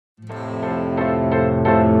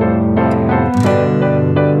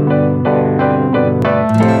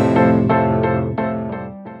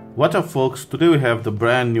What's up folks, today we have the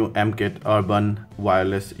brand new Amkette Urban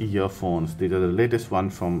wireless earphones. These are the latest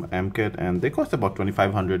one from Amkette and they cost about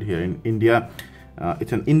 2500 here in India.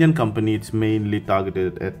 It's an Indian company, it's mainly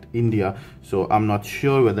targeted at India, so I'm not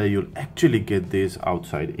sure whether you'll actually get these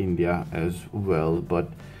outside India as well,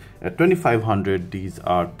 but at 2500 these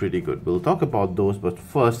are pretty good. We'll talk about those, but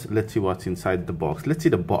first let's see what's inside the box. Let's see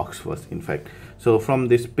the box first, in fact. So from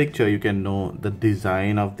this picture you can know the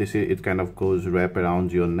design of this. It kind of goes wrap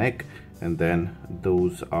around your neck, and then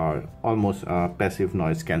those are almost passive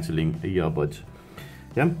noise cancelling earbuds.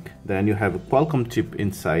 Yeah, then you have a Qualcomm chip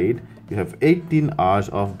inside. You have 18 hours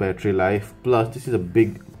of battery life, plus this is a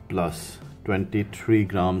big plus, 23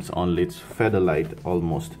 grams only. It's feather light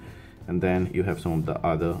almost. And then you have some of the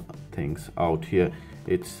other things out here.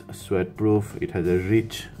 It's sweat proof, it has a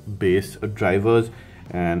rich bass drivers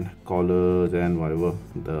and collars and whatever.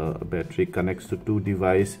 The battery connects to two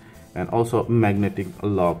devices and also magnetic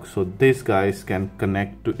lock, so these guys can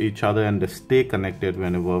connect to each other and they stay connected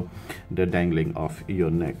whenever they're dangling off your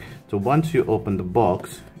neck. So once you open the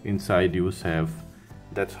box, inside you have,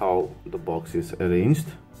 that's how the box is arranged.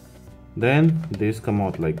 Then these come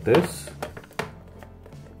out like this.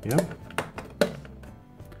 Yeah,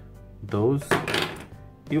 those,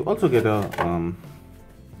 you also get a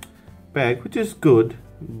bag, which is good,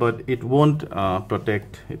 but it won't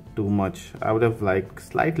protect it too much. I would have liked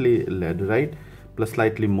slightly leatherite plus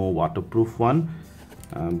slightly more waterproof one,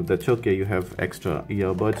 but that's okay. You have extra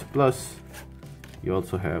earbuds, plus you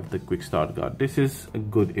also have the quick start guard. This is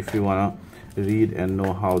good if you want to read and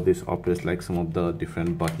know how this operates, like some of the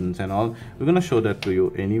different buttons and all. We're gonna show that to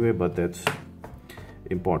you anyway, but that's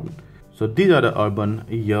important. So these are the Urban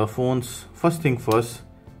earphones. First thing first,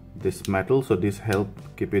 this metal, so this help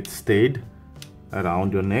keep it stayed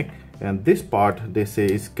around your neck, and this part they say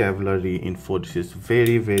is Kevlar reinforced. This is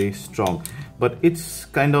very strong, but it's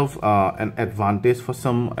kind of an advantage for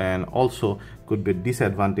some and also could be a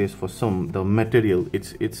disadvantage for some. The material,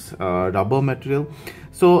 it's rubber material,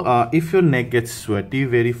 so if your neck gets sweaty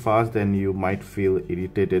very fast, then you might feel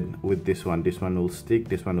irritated with this one. This one will stick,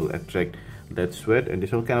 this one will attract that sweat, and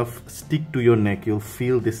this will kind of stick to your neck. You'll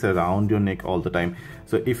feel this around your neck all the time.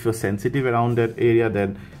 So if you're sensitive around that area,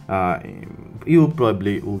 then you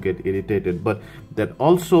probably will get irritated. But that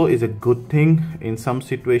also is a good thing in some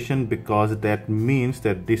situation, because that means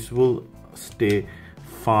that this will stay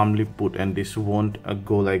firmly put and this won't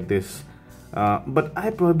go like this. But I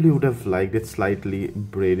probably would have liked it slightly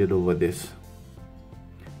braided over this.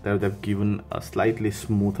 That would have given a slightly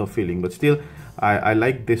smoother feeling, but still I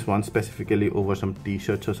like this one specifically over some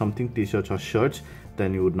t-shirts or something, t-shirts or shirts.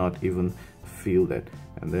 Then you would not even feel that.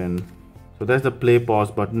 And then, so that's the play pause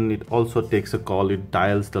button. It also takes a call, it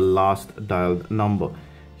dials the last dialed number.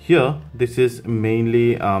 Here this is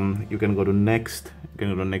mainly you can go to next, you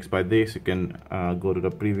can go to next by this, you can go to the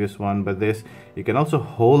previous one by this. You can also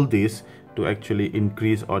hold this to actually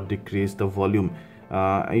increase or decrease the volume.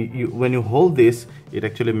 When you hold this, it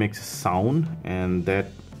actually makes a sound, and that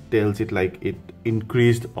tells it like it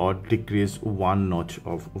increased or decreased one notch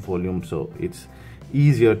of volume. So it's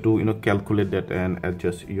easier to calculate that and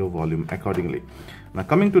adjust your volume accordingly. Now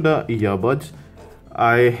coming to the earbuds,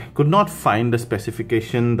 I could not find the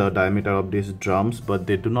specification, the diameter of these drums, but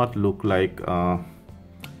they do not look like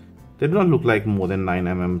more than 9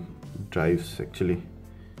 mm drives actually.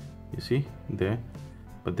 You see there,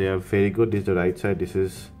 but they are very good. This is the right side, this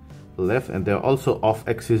is left, and they're also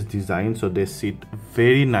off-axis design, so they sit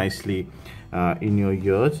very nicely in your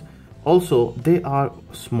ears. Also they are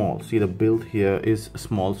small, see the build here is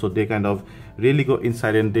small, so they kind of really go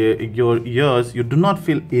inside, and your ears, you do not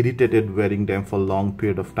feel irritated wearing them for a long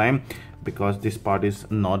period of time, because this part is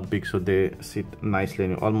not big, so they sit nicely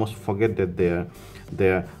and you almost forget that they're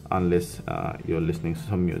there unless you're listening to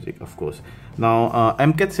some music, of course. Now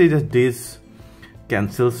Amkette says that this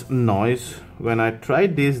cancels noise. When I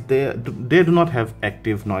tried this, they do not have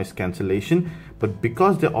active noise cancellation, but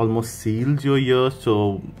because they almost seals your ears,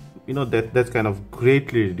 so that's kind of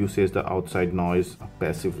greatly reduces the outside noise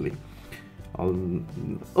passively.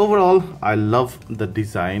 Overall, I love the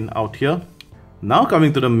design out here. Now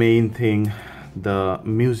coming to the main thing, the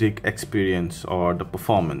music experience or the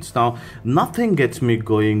performance. Now nothing gets me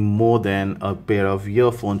going more than a pair of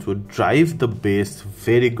earphones would drive the bass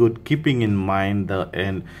very good, keeping in mind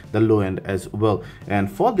the low end as well. And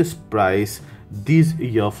for this price, these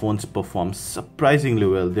earphones perform surprisingly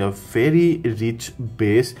well. They are very rich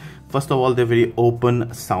bass. First of all, they're very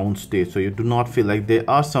open sound stage, so you do not feel like there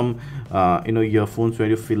are some earphones where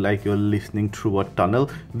you feel like you're listening through a tunnel.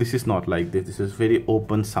 This is not like this. This is very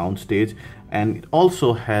open sound stage, and it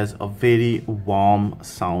also has a very warm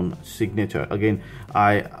sound signature. Again,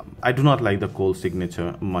 I do not like the cold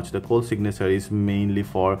signature much. The cold signature is mainly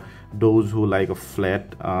for those who like a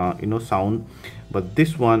flat sound, but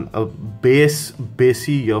this one, a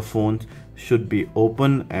bassy earphones should be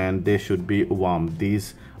open and they should be warm.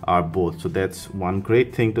 These are both, so that's one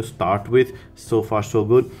great thing to start with. So far so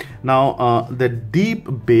good. Now the deep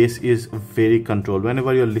bass is very controlled.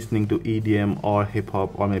 Whenever you're listening to EDM or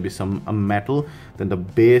hip-hop or maybe some metal, then the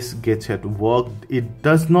bass gets at work. It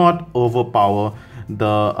does not overpower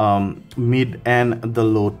the mid and the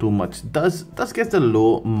low too much. Does get the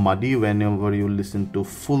low muddy whenever you listen to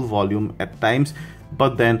full volume at times,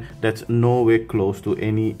 but then that's no way close to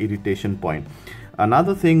any irritation point.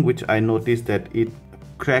 Another thing which I noticed, that it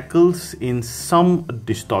crackles in some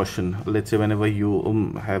distortion. Let's say whenever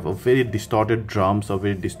you have a very distorted drums or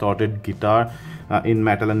very distorted guitar in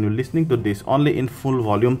metal, and you're listening to this only in full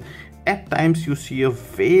volume, at times you see a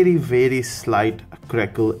very slight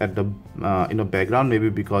crackle at the background, maybe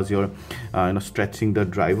because you're stretching the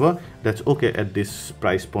driver. That's okay at this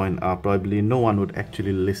price point. Probably no one would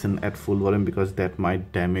actually listen at full volume because that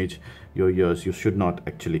might damage your ears. You should not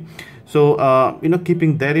actually. So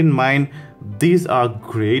keeping that in mind, these are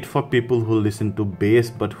great for people who listen to bass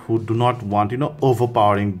but who do not want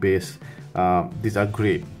overpowering bass. These are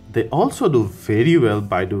great. They also do very well,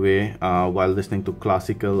 by the way, while listening to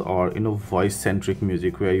classical or voice centric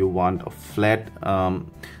music, where you want a flat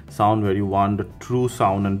sound, where you want the true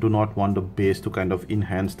sound and do not want the bass to kind of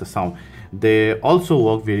enhance the sound. They also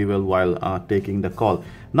work very well while taking the call.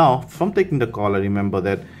 Now, from taking the call, I remember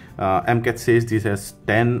that Amkette says this has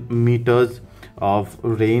 10 meters of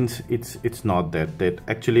range. It's not that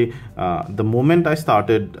actually. The moment I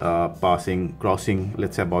started crossing,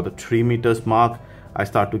 let's say about the 3 meters mark, I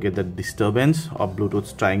start to get the disturbance of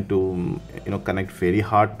Bluetooth trying to connect very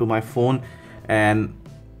hard to my phone. And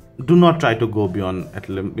do not try to go beyond at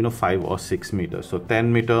 5 or 6 meters. So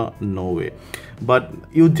 10 meter, no way. But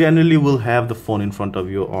you generally will have the phone in front of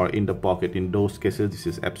you or in the pocket. In those cases, this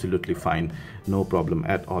is absolutely fine, no problem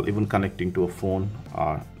at all. Even connecting to a phone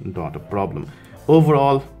are not a problem.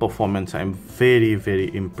 Overall performance, I'm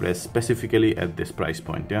very impressed, specifically at this price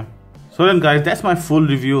point. Yeah. So then guys, that's my full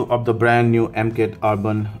review of the brand new Amkette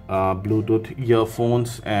Urban Bluetooth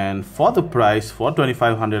earphones, and for the price, for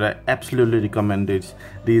 2500, I absolutely recommend it.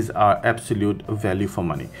 These are absolute value for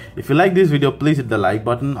money. If you like this video, please hit the like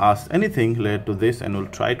button, ask anything related to this, and we'll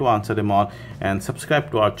try to answer them all. And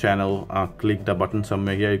subscribe to our channel, click the button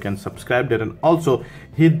somewhere here, you can subscribe that, and also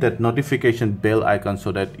hit that notification bell icon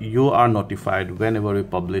so that you are notified whenever we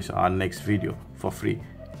publish our next video for free.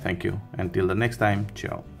 Thank you. Until the next time,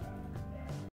 ciao.